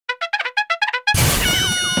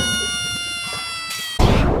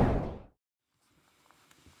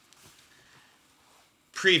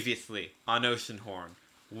Previously on Oceanhorn,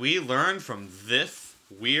 we learned from this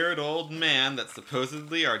weird old man that's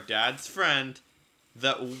supposedly our dad's friend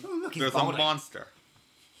that there's a monster.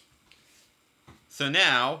 So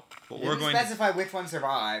now, what we're going to specify which one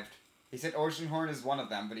survived. He said Oceanhorn is one of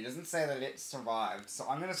them, but he doesn't say that it survived. So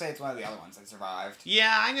I'm gonna say it's one of the other ones that survived.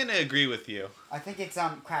 Yeah, I'm gonna agree with you. I think it's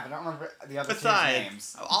crap. I don't remember the other two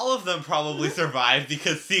names. All of them probably survived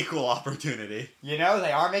because sequel opportunity. You know,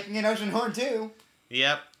 they are making an Oceanhorn too.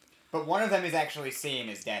 Yep. But one of them is actually seen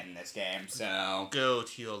as dead in this game, so... Go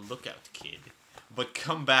to your lookout, kid. But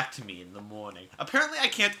come back to me in the morning. Apparently I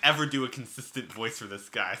can't ever do a consistent voice for this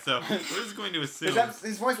guy, so we're just going to assume...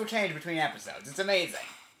 His voice will change between episodes. It's amazing.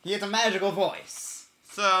 He has a magical voice.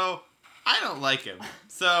 So, I don't like him.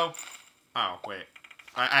 So... Oh, wait.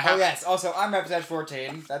 I have... Oh, yes. Also, I'm Representative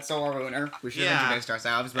 14. That's soulerlunar. We should have introduced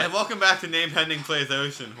ourselves, but... And welcome back to Name Pending Plays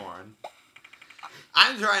Oceanhorn.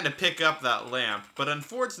 I'm trying to pick up that lamp, but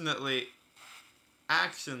unfortunately,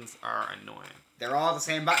 actions are annoying. They're all the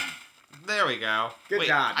same button. There we go. Good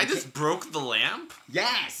job. I just broke the lamp?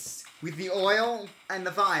 Yes! With the oil and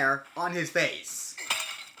the fire on his face.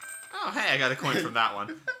 Oh, hey, I got a coin from that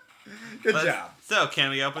one. Good job. So,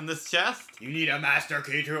 can we open this chest? You need a master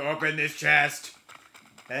key to open this chest.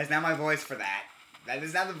 That is not my voice for that. That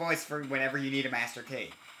is not the voice for whenever you need a master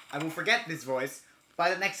key. I will forget this voice by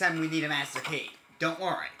the next time we need a master key. Don't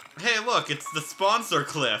worry. Hey, look, it's the sponsor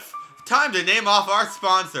cliff. Time to name off our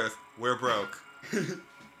sponsors. We're broke.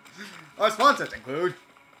 Our sponsors include...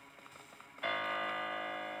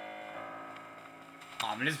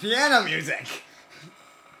 ominous piano music.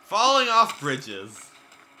 Falling off bridges.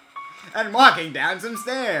 And walking down some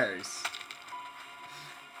stairs.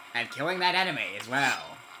 And killing that enemy as well.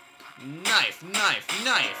 Knife, knife,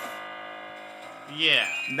 knife. Yeah.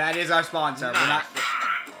 That is our sponsor. Knife. We're not...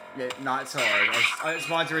 Not sword. Our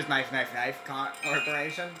sponsor is Knife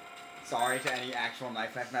Corporation. Sorry to any actual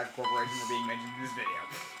Knife Corporation for being mentioned in this video.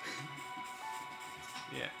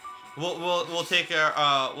 Yeah, we'll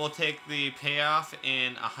take the payoff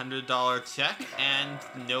in $100 check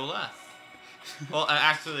and no less. Well,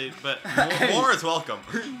 actually, but more is welcome.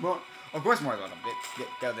 More, of course, more is welcome.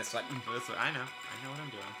 Go this way. This way. I know what I'm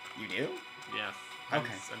doing. You do? Yes.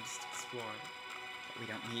 Okay. I'm just exploring. We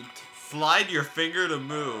don't need to. Slide your finger to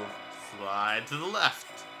move. Slide to the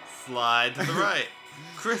left. Slide to the right.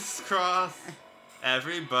 Crisscross.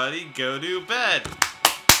 Everybody go to bed.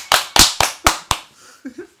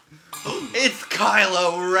 It's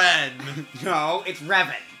Kylo Ren. No, it's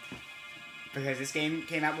Revan. Because this game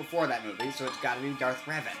came out before that movie, so it's gotta be Darth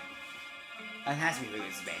Revan. That has to be who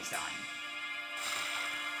this is based on.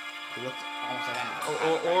 He looks almost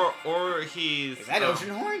identical. Or he's... Is that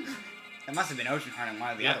Oceanhorn? It must have been Oceanhorn in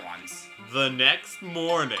one of the other ones. The next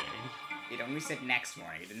morning. It only said next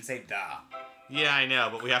morning. It didn't say the. Yeah, I know,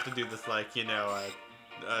 but we have to do this like, you know,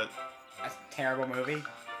 That's a terrible movie.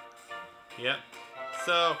 Yep.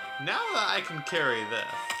 So, now that I can carry this...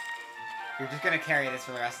 You're just gonna carry this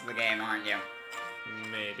for the rest of the game, aren't you?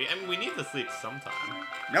 Maybe. I mean, we need to sleep sometime.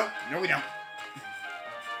 Nope. No, we don't.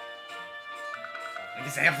 We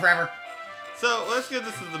can stay up forever. So, let's give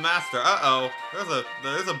this to the master. Uh-oh.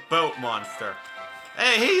 There's a boat monster.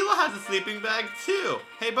 Hey, he has a sleeping bag, too.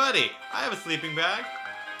 Hey, buddy. I have a sleeping bag.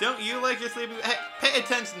 Don't you like your sleeping bag? Hey, pay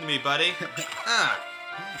attention to me, buddy.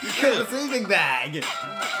 You killed the sleeping bag.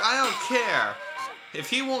 I don't care. If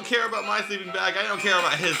he won't care about my sleeping bag, I don't care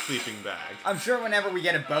about his sleeping bag. I'm sure whenever we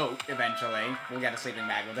get a boat, eventually, we'll get a sleeping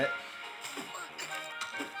bag with it.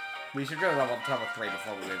 We should go to level 3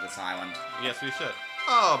 before we leave this island. Yes, we should.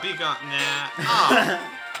 Oh, be gone. Nah.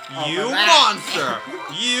 Oh, you monster!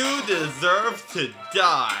 You deserve to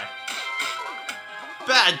die.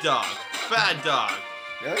 Bad dog. Bad dog.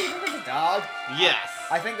 Really? You think it's a dog? Yes.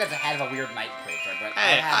 I think that's a head of a weird night creature, but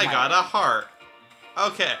hey, I got a heart.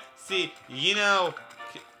 Okay, see, you know...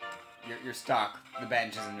 You're stuck. The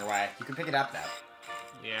bench is in your way. You can pick it up,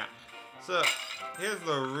 though. Yeah. So, here's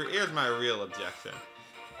my real objection.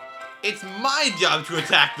 It's my job to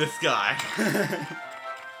attack this guy.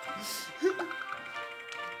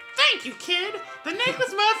 Thank you, kid. The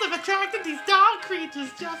necklace must have attracted these dog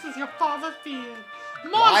creatures just as your father feared.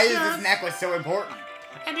 Monsters Why is this necklace so important?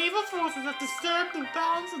 and evil forces have disturbed the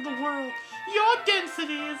balance of the world. Your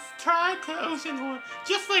density is tied to Oceanhorn,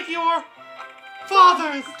 just like your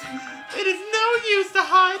father's. It is no use to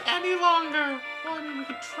hide any longer. Well, I mean, we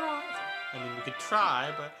could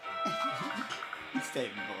try. But...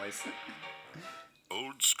 Statement voice.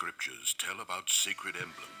 Old scriptures tell about sacred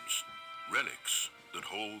emblems, relics that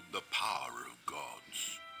hold the power of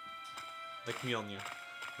gods. Like Mjolnir.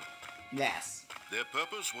 Yes. Their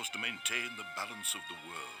purpose was to maintain the balance of the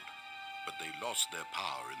world, but they lost their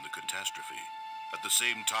power in the catastrophe at the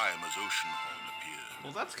same time as Oceanhorn appeared.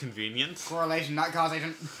 Well, that's convenient. Correlation, not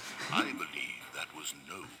causation. I believe that was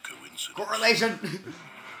no coincidence. Correlation!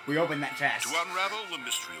 We opened that chest. To unravel the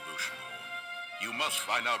mystery of Oceanhorn, you must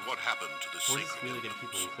find out what happened to the We're just sacred really getting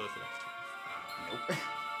people emblems. who close next to us. Nope.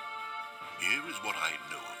 Here is what I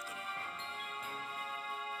know of them.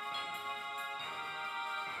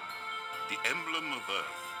 The emblem of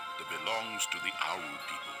Earth that belongs to the Aru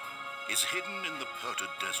people is hidden in the Perta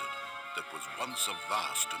Desert that was once a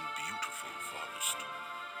vast and beautiful forest.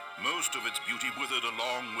 Most of its beauty withered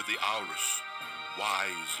along with the Aurus,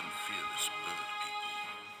 wise and fearless bird people.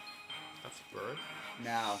 That's a bird?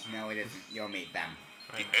 No, it isn't. You'll meet them.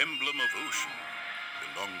 The emblem of ocean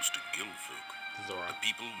belongs to Gilfolk, Zora. the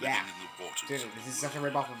people Yeah. living in the waters. Dude, of this the is such a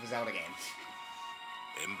world. rip-off of a Zelda game.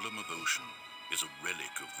 Emblem of ocean is a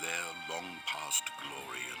relic of their long-past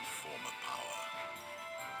glory and former power.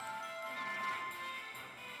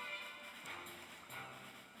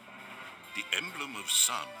 The emblem of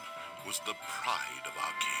sun was the pride of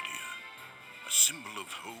Arcadia, a symbol of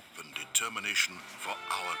hope and determination for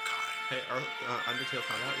our kind. Hey, Undertale's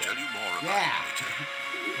not out Tell yet. you more about Yeah. it later.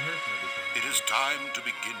 I heard from Undertale. It is time to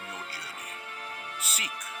begin your journey.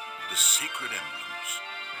 Seek the sacred emblems.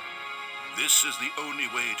 This is the only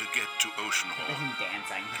way to get to Oceanhorn Him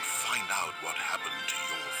dancing. and find out what happened to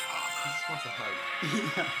your He father. just wants a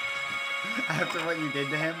hug. After what you did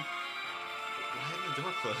to him? Why did the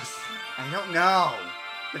door close? I don't know.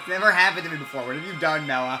 It's never happened to me before. What have you done,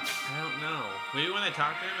 Noah? I don't know. Maybe when I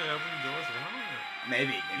talk to him, I open the doors wrong.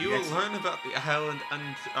 Maybe. You will learn about the island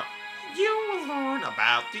you will learn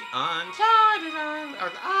about the Uncharted Island, or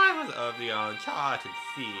the islands of the Uncharted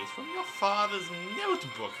Seas from your father's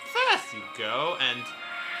notebook. First you go and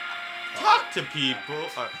talk to people,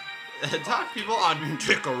 on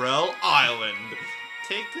Tickerel Island.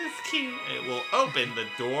 Take this key, and it will open the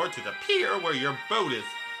door to the pier where your boat is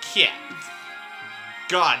kept.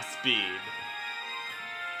 Godspeed.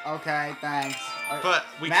 Okay, thanks. But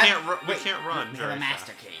we Matt- can't wait, run We have very a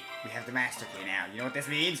master fast. key. We have the master key now. You know what this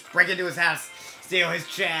means? Break into his house, steal his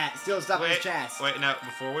chest, steal stuff in his chest. Wait, no,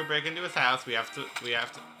 before we break into his house, we have to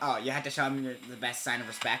Oh, you had to show him the best sign of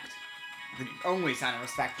respect. The only sign of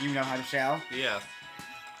respect you know how to show. yes.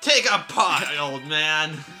 Take a pot, old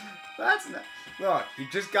man. That's not. Look, he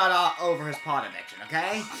just got over his pot addiction,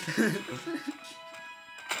 okay?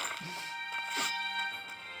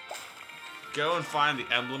 Go and find the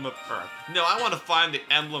emblem of Earth. No, I want to find the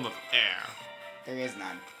emblem of air. There is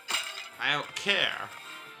none. I don't care.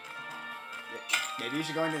 Maybe you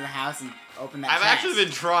should go into the house and open that I've chest. actually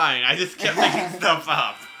been trying. I just kept making stuff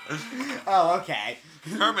up. Oh, okay.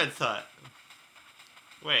 Hermit's hut.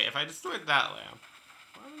 Wait, if I destroyed that lamp,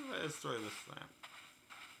 why did I destroy this lamp?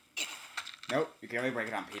 Nope, you can only break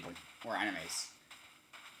it on people or enemies.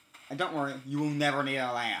 And don't worry, you will never need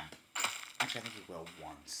a lamp. Actually, I think you will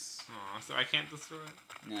once. Aw, so I can't destroy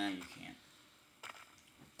it? No, you can't.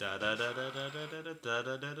 Da da da da da da da da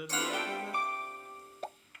da da da da.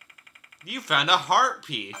 You found a heart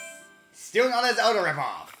piece. Still not a Zelda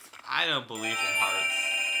ripoff. I don't believe in hearts.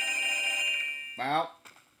 Well,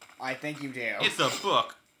 I think you do. It's a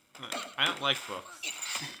book. I don't like books.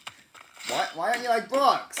 What? Why don't you like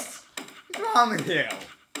books? What's wrong with you?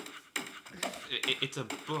 It's a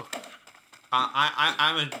book.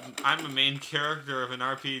 I'm a main character of an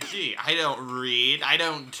RPG. I don't read. I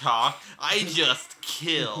don't talk. I just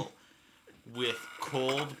kill with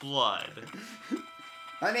cold blood.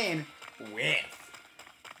 I mean, with.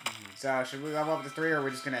 So, should we level up to 3, or are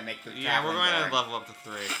we just gonna make the Yeah, we're traveling going to boring? level up to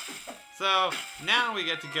 3. So now we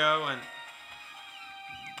get to go and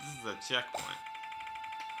this is a checkpoint.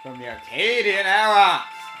 From the Arcadian era!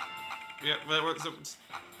 Yeah, but we're just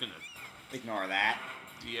gonna. Ignore that.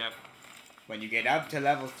 Yep. When you get up to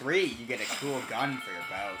level 3, you get a cool gun for your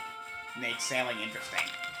bow. Makes sailing interesting.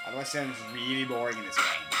 Otherwise, sailing is really boring in this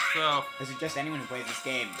game. So. I suggest anyone who plays this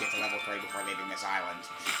game get to level 3 before leaving this island.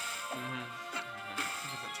 I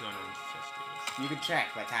think it's at 250. You can check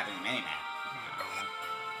by tapping the minimap. No.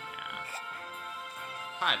 Yeah.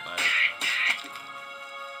 Hi, buddy.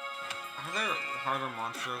 Are there harder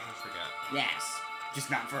monsters? I forget. Yes, just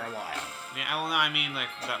not for a while. Yeah, well, no, I mean, like,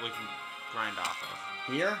 that we can grind off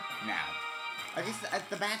of. Here? No. I guess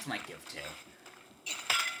the bats might give too.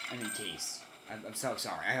 I mean, tease. I'm so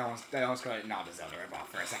sorry. I almost got it not a Zelda ripoff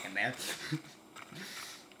for a second there.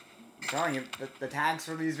 I'm telling you, the tags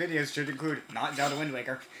for these videos should include not Zelda Wind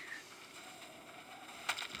Waker.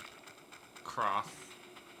 Cross.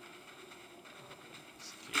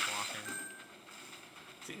 Just keep walking.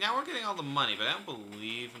 See, now we're getting all the money, but I don't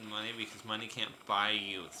believe in money because money can't buy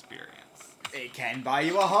you experience. It can buy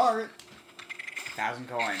you a heart. 1,000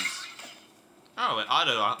 coins. Oh, it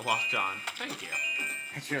auto-locked on. Thank you.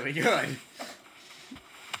 That's really good.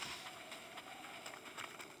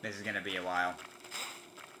 This is gonna be a while.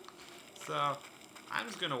 So, I'm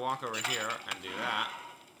just gonna walk over here and do that.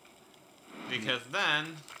 Because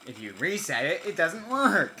then... If you reset it, it doesn't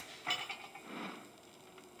work.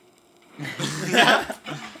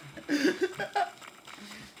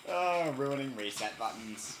 Oh, ruining reset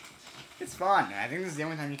buttons. It's fun. I think this is the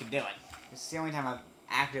only time you can do it. This is the only time I've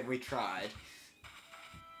actively tried.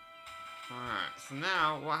 Alright, so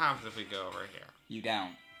now, what happens if we go over here? You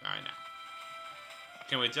don't. I know.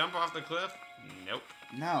 Can we jump off the cliff? Nope.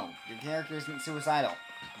 No, your character isn't suicidal.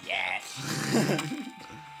 Yet.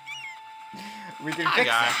 We can fix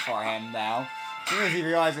that for him, though. As soon as he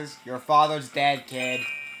realizes, your father's dead, kid.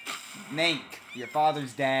 Mink, your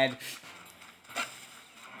father's dead.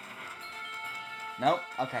 Nope.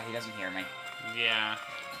 Okay, he doesn't hear me. Yeah.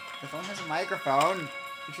 The phone has a microphone.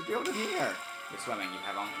 You should be able to hear. You're swimming. You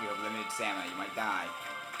have limited stamina. You might die.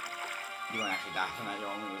 You won't actually die from that.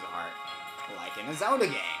 You'll only lose a heart. Like in a Zelda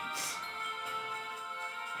game.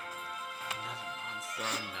 Another monster,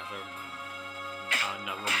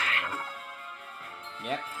 another murder.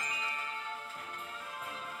 Yep.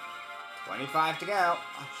 25 to go.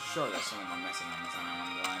 I'm sure there's some of them missing on this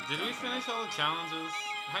one. Did we finish all the challenges?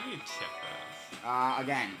 How do you check those?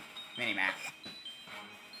 Again, mini-map.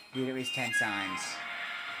 Read at least 10 signs.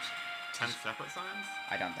 10 separate signs?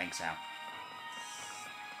 I don't think so.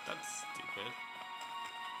 That's stupid.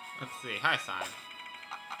 Let's see. Hi, sign.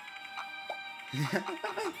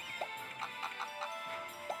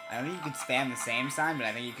 I don't think you can spam the same sign, but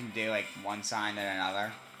I think you can do, like, one sign then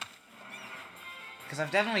another. Because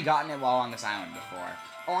I've definitely gotten it while on this island before.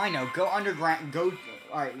 Oh, I know. Go underground. Go...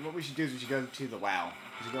 Alright, what we should do is we should go to the well.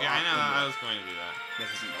 Yeah, I know. I was going to do that. This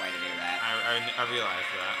isn't the way to do that. I realized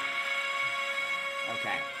that.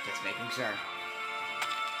 Okay, just making sure.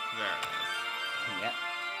 There it is. Yep.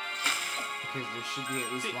 Because there should be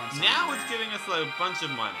at least See, one sign now there. it's giving us a bunch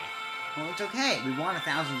of money. Well, it's okay. We want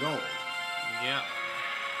 1,000 gold. Yep.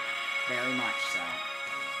 Very much so.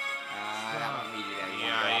 That won't lead you there.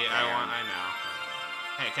 You I know.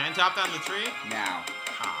 Hey, can I top down the tree? No.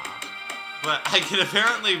 Aw. But I can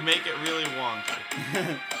apparently make it really wonky.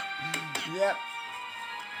 Yep.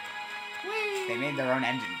 Whee! They made their own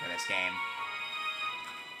engine for this game.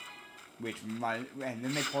 And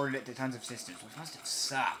then they ported it to tons of systems, which must have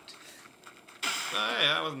sucked. Hey,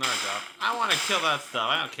 that wasn't our job. I want to kill that stuff.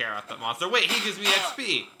 I don't care about that monster. Wait, he gives me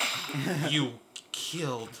XP. You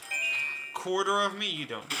killed a quarter of me. You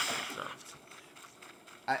don't deserve to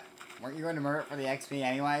live. Weren't you going to murder it for the XP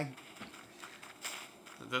anyway?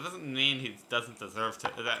 That doesn't mean he doesn't deserve to.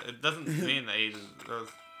 It doesn't mean that he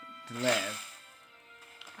deserves to live.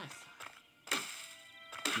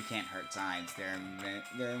 I You can't hurt signs.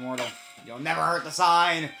 They're immortal. You'll never hurt the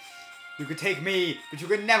sign. You could take me, but you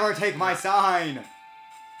could never take my sign.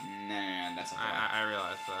 Nah, that's a fact. I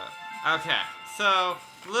realize that. Okay, so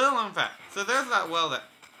little known fact. So there's that well that.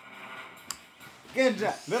 Good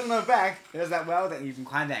job. Little known fact. There's that well that you can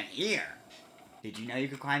climb down here. Did you know you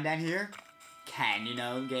could climb down here? Can you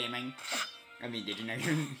know gaming? I mean, did you know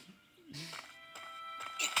you?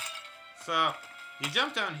 So you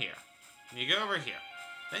jump down here. You go over here.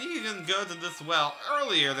 Then you can go to this well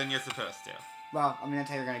earlier than you're supposed to. Well, I mean, that's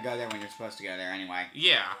how you're gonna go there when you're supposed to go there anyway.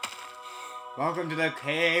 Yeah. Welcome to the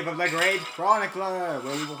Cave of the Great Chronicler,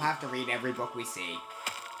 where we will have to read every book we see.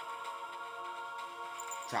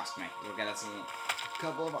 Trust me, it'll get us a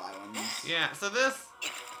couple of islands. Yeah, so this...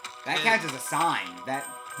 That counts as a sign, that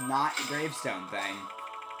not gravestone thing.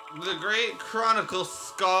 The great chronicle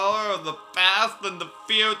scholar of the past and the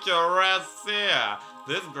future rests here.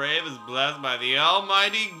 This grave is blessed by the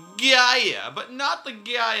almighty Gaia, but not the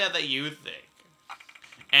Gaia that you think.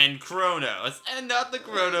 And Kronos, and not the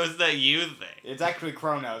Kronos that you think. It's actually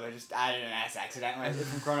Chronos, I just added an S accidentally. It's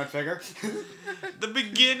from Chrono Trigger. The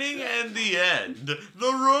beginning and the end. The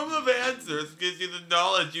Room of Answers gives you the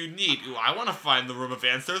knowledge you need. Ooh, I want to find the Room of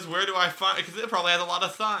Answers. Where do I find it? Because it probably has a lot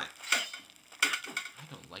of signs. I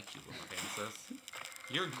don't like you, Room of Answers.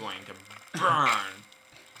 You're going to burn.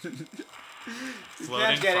 You Floating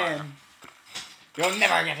can't get fire. in. You'll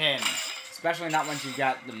never get in. Especially not once you've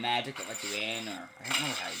got the magic that lets you in, or... I don't know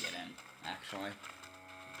how you get in, actually.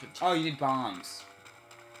 Oh, you need bombs.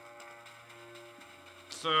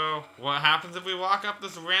 So, what happens if we walk up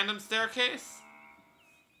this random staircase?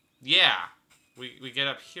 Yeah. We get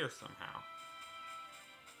up here somehow.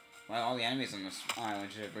 Well, all the enemies on this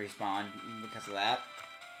island should have respawned because of that.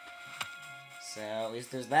 So, at least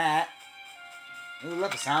there's that. Ooh,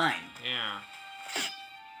 look, a sign. Yeah.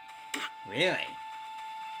 Really?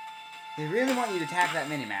 They really want you to tap that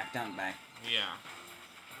mini-map, don't they? Yeah.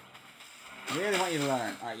 They really want you to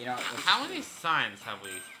learn. Alright, you know what? How many signs have we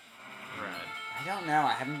read? I don't know.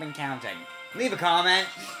 I haven't been counting. Leave a comment.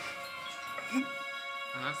 And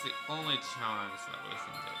that's the only challenge that we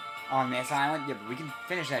can do. On this island? Yeah, but we can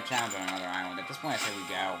finish that challenge on another island. At this point, I say we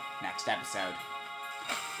go. Next episode.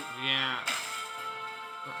 Yeah.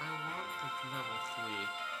 But I want the level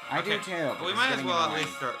 3. I do too. But we might as well at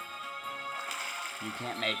least start. You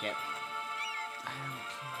can't make it. I don't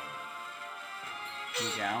care.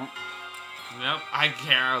 You don't? Nope, I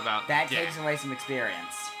care about That death. takes away some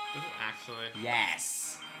experience. Does it actually?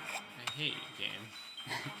 Yes. I hate you, game.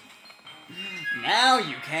 Now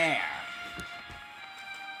you care.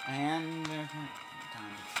 And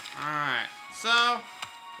Alright, so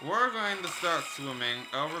we're going to start swimming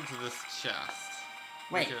over to this chest.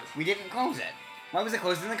 wait, because- we didn't close it. Why was it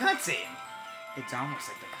closed in the cutscene? It's almost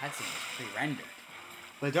like the cutscene was pre-rendered.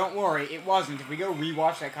 But don't worry, it wasn't. If we go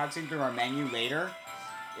rewatch that cutscene through our menu later,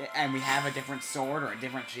 and we have a different sword or a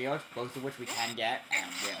different shield, both of which we can get and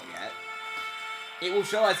will get, it will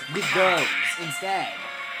show us with those instead.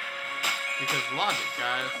 Because logic,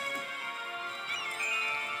 guys.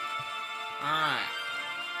 Alright.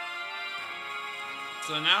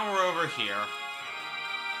 So now we're over here.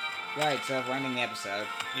 Right, so we're ending the episode.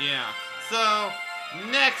 Yeah. So,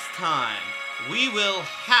 next time, we will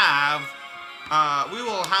have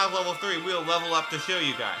level 3. We'll level up to show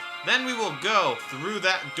you guys. Then we will go through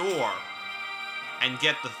that door and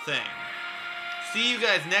get the thing. See you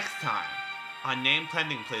guys next time on Name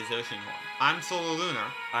Pending Plays Oceanhorn. I'm soulerlunar.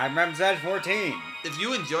 I'm Remzed14. If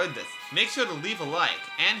you enjoyed this, make sure to leave a like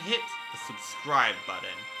and hit the subscribe button.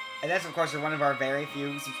 And that's, of course, one of our very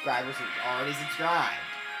few subscribers who already subscribed.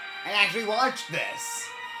 And actually watched this.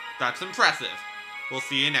 That's impressive. We'll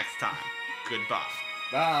see you next time. Goodbye.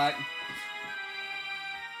 Bye.